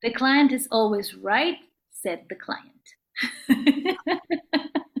the client is always right, said the client.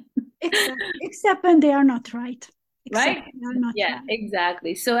 Except when they are not right. Right? Yeah, right.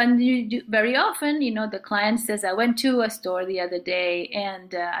 Exactly. So, and you do very often, you know, the client says, I went to a store the other day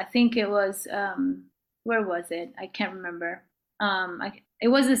and I think it was, where was it? I can't remember. It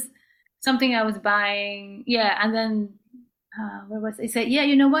was something I was buying. Yeah. And then, where was it? They said, yeah,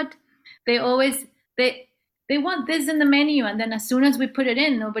 you know what? They always, they want this in the menu. And then as soon as we put it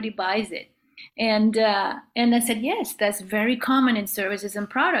in, nobody buys it. And I said, yes, that's very common in services and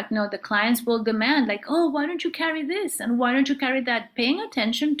product. No, the clients will demand like, oh, why don't you carry this? And why don't you carry that? Paying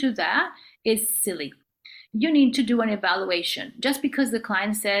attention to that is silly. You need to do an evaluation. Just because the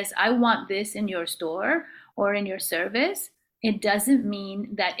client says, I want this in your store or in your service, it doesn't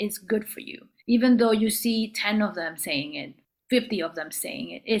mean that it's good for you. Even though you see 10 of them saying it, 50 of them saying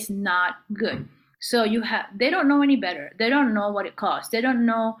it, it's not good. So they don't know any better. They don't know what it costs. They don't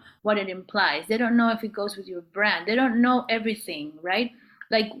know what it implies. They don't know if it goes with your brand. They don't know everything, right?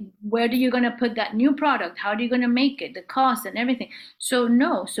 Like, where are you going to put that new product? How are you going to make it? The cost and everything. So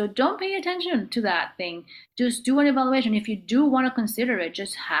don't pay attention to that thing. Just do an evaluation. If you do want to consider it,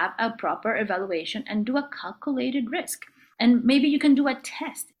 just have a proper evaluation and do a calculated risk. And maybe you can do a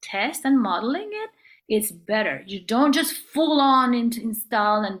test and modeling it. It's better. You don't just full on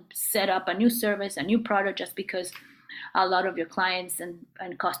install and set up a new service, a new product just because a lot of your clients and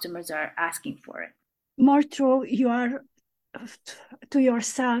customers are asking for it. More true you are to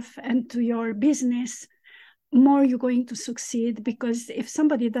yourself and to your business, more you're going to succeed, because if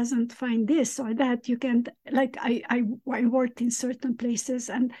somebody doesn't find this or that, you can't, like I worked in certain places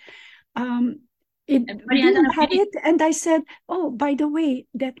and it didn't have it. And I said, oh, by the way,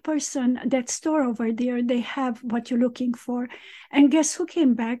 that person, that store over there, they have what you're looking for. And guess who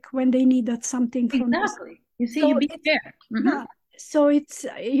came back when they needed something from exactly. You see, so you be fair. Mm-hmm. Yeah. So it's,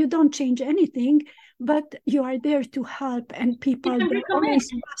 you don't change anything, but you are there to help, and people that always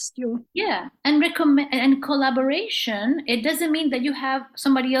trust you. Yeah, and recommend and collaboration. It doesn't mean that you have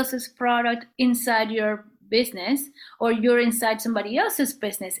somebody else's product inside your business or you're inside somebody else's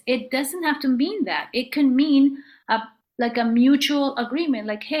business. It doesn't have to mean that. It can mean like a mutual agreement.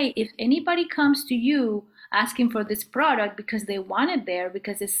 Like, hey, if anybody comes to you asking for this product because they want it there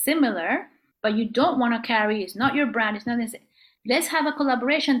because it's similar, but you don't want to carry, it's not your brand, it's not this. Let's have a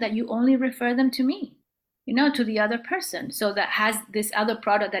collaboration that you only refer them to me, you know, to the other person. So that has this other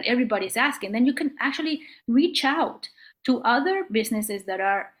product that everybody's asking. Then you can actually reach out to other businesses that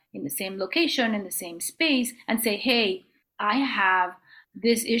are in the same location, in the same space, and say, hey, I have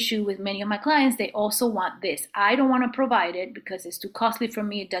this issue with many of my clients. They also want this. I don't want to provide it because it's too costly for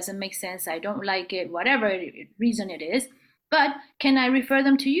me. It doesn't make sense. I don't like it, whatever reason it is. But can I refer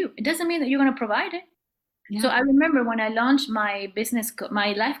them to you? It doesn't mean that you're going to provide it. Yeah. So I remember when I launched my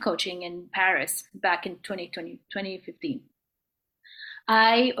my life coaching in Paris back in 2015.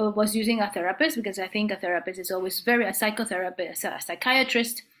 I was using a therapist because I think a therapist is always a psychotherapist, a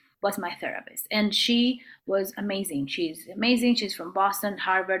psychiatrist was my therapist. And she was amazing. She's amazing. She's from Boston,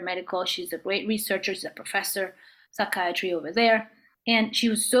 Harvard Medical. She's a great researcher. She's a professor, psychiatry over there. And she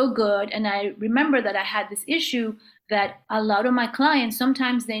was so good. And I remember that I had this issue that a lot of my clients,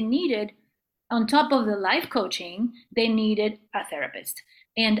 sometimes they needed, on top of the life coaching, they needed a therapist.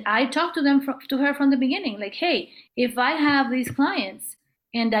 And I talked to her from the beginning, like, hey, if I have these clients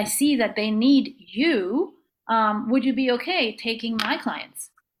and I see that they need you, would you be okay taking my clients?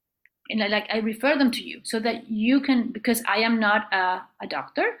 And I refer them to you so that you can, because I am not a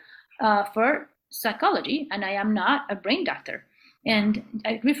doctor for psychology, and I am not a brain doctor, and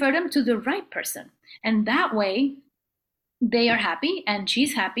I refer them to the right person, and that way they are happy and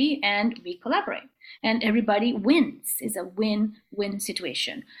she's happy and we collaborate and everybody wins. It's a win-win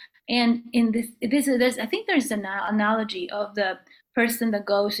situation. And in this I think there's an analogy of the person that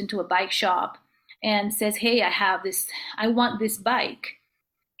goes into a bike shop and says, hey, I want this bike,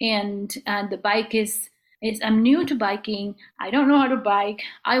 and the bike is I'm new to biking. I don't know how to bike.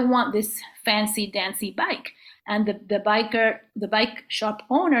 I want this fancy dancy bike. And the bike shop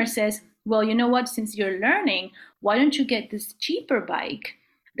owner says, well, you know what? Since you're learning, why don't you get this cheaper bike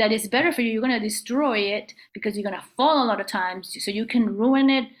that is better for you? You're going to destroy it because you're going to fall a lot of times. So you can ruin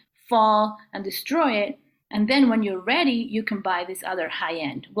it, fall, and destroy it. And then when you're ready, you can buy this other high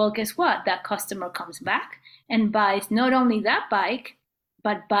end. Well, guess what? That customer comes back and buys not only that bike,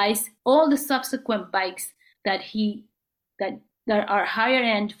 but buys all the subsequent bikes that that are higher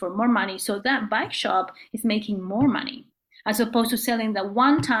end for more money. So that bike shop is making more money as opposed to selling the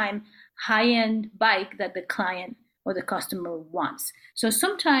one time high end bike that the client or the customer wants. So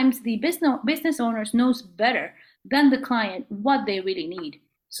sometimes the business owners knows better than the client what they really need.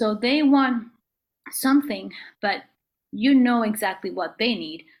 So they want something, but you know exactly what they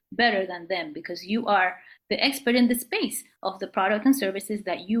need better than them because you are the expert in the space of the product and services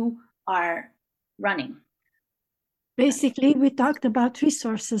that you are running. Basically, we talked about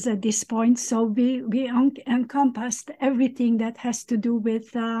resources at this point, so we encompassed everything that has to do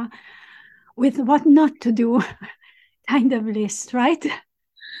with what not to do, kind of list, right?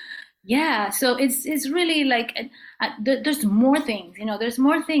 Yeah, so it's really like there's more things, there's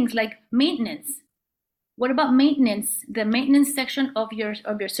more things like maintenance. What about maintenance? The maintenance section of your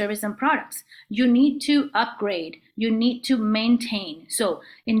service and products. You need to upgrade. You need to maintain. So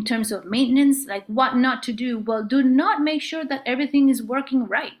in terms of maintenance, like what not to do, well, do not make sure that everything is working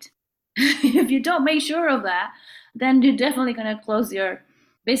right. If you don't make sure of that, then you're definitely going to close your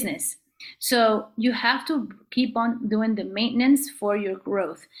business. So you have to keep on doing the maintenance for your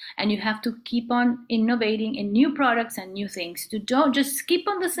growth, and you have to keep on innovating in new products and new things. To don't just keep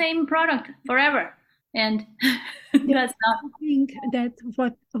on the same product forever. And that's not. I think that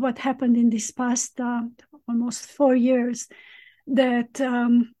what happened in this past almost 4 years, that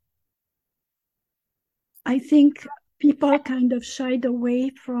I think people kind of shied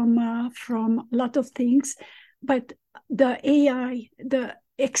away from a lot of things, but the AI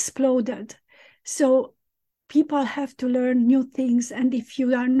exploded. So people have to learn new things, and if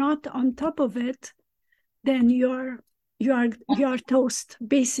you are not on top of it, then you are toast,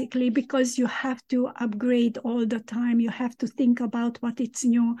 basically, because you have to upgrade all the time. You have to think about what it's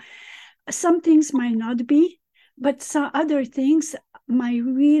new. Some things might not be, but some other things might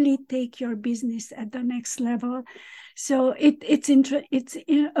really take your business at the next level. So it's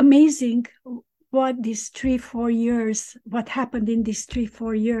amazing what happened in these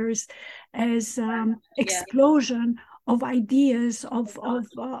 3-4 years as explosion of ideas, of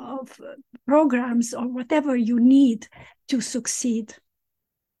programs, or whatever you need to succeed.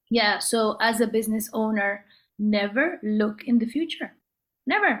 Yeah, so as a business owner, never look in the future.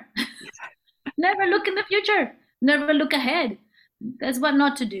 Never. Never look in the future. Never look ahead. That's what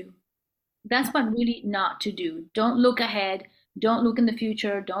not to do. That's what really not to do. Don't look ahead. Don't look in the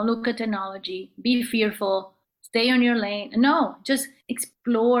future. Don't look at technology. Be fearful. Stay on your lane. No, just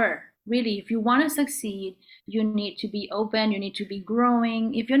explore. Really, if you want to succeed, you need to be open. You need to be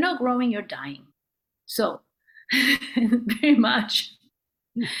growing. If you're not growing, you're dying. So, very much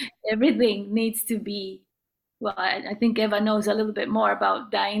everything needs to be. Well, I think Eva knows a little bit more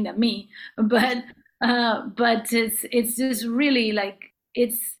about dying than me, but it's just really like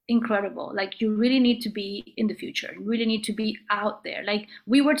it's incredible. Like you really need to be in the future. You really need to be out there. Like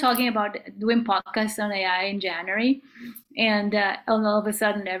we were talking about doing podcasts on AI in January, and all of a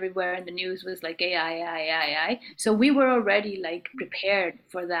sudden everywhere in the news was like AI, AI, AI. So we were already like prepared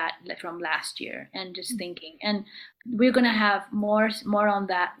for that from last year and just thinking. And we're gonna have more on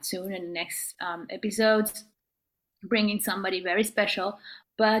that soon in the next episodes, bringing somebody very special.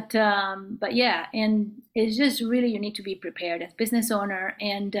 But yeah, and it's just really you need to be prepared as business owner,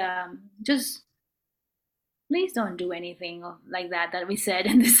 and just please don't do anything like that we said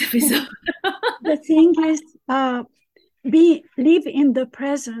in this episode. The thing is, live in the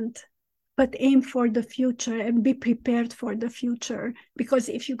present. but aim for the future and be prepared for the future. Because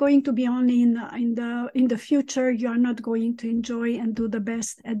if you're going to be only in the future, you are not going to enjoy and do the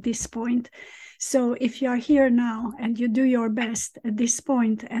best at this point. So if you are here now and you do your best at this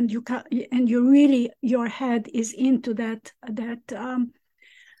point, and you really, your head is into that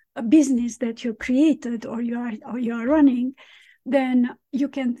business that you created or you are running, then you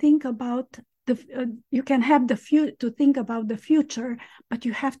can think about you can have to think about the future, but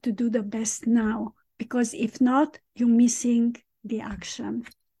you have to do the best now, because if not, you're missing the action.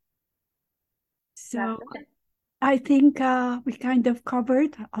 So I think we kind of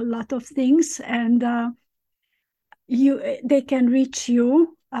covered a lot of things, and they can reach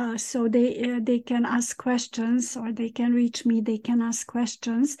you. So they can ask questions, or they can reach me. They can ask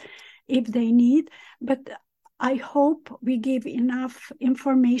questions if they need. But I hope we give enough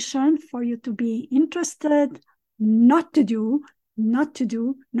information for you to be interested, not to do.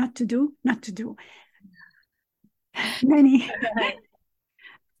 Many.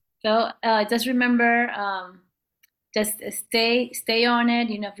 So just remember, just stay on it.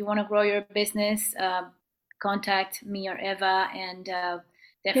 If you want to grow your business, contact me or Eva, and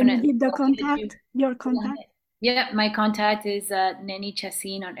definitely. Can you give the contact? Your contact? Yeah, my contact is Neni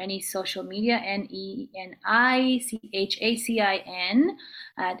Chacin on any social media, NENICHACIN,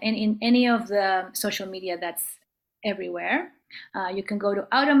 and in any of the social media, that's everywhere. You can go to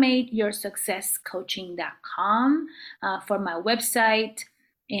automateyoursuccesscoaching.com for my website,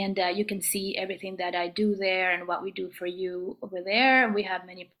 and you can see everything that I do there and what we do for you over there. We have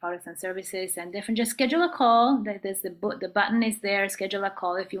many products and services and different. Just schedule a call. There's the button is there. Schedule a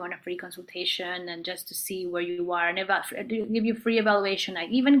call if you want a free consultation and just to see where you are, and give you free evaluation. I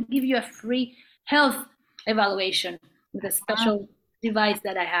even give you a free health evaluation with a special device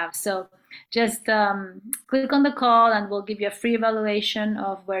that I have. So just click on the call and we'll give you a free evaluation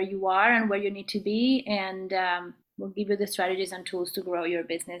of where you are and where you need to be, and we'll give you the strategies and tools to grow your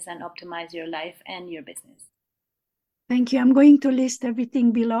business and optimize your life and your business. Thank you. I'm going to list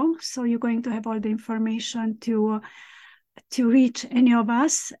everything below, so you're going to have all the information to reach any of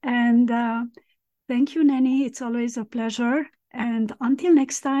us. And thank you, Neni. It's always a pleasure. And until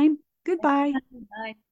next time, goodbye. Bye.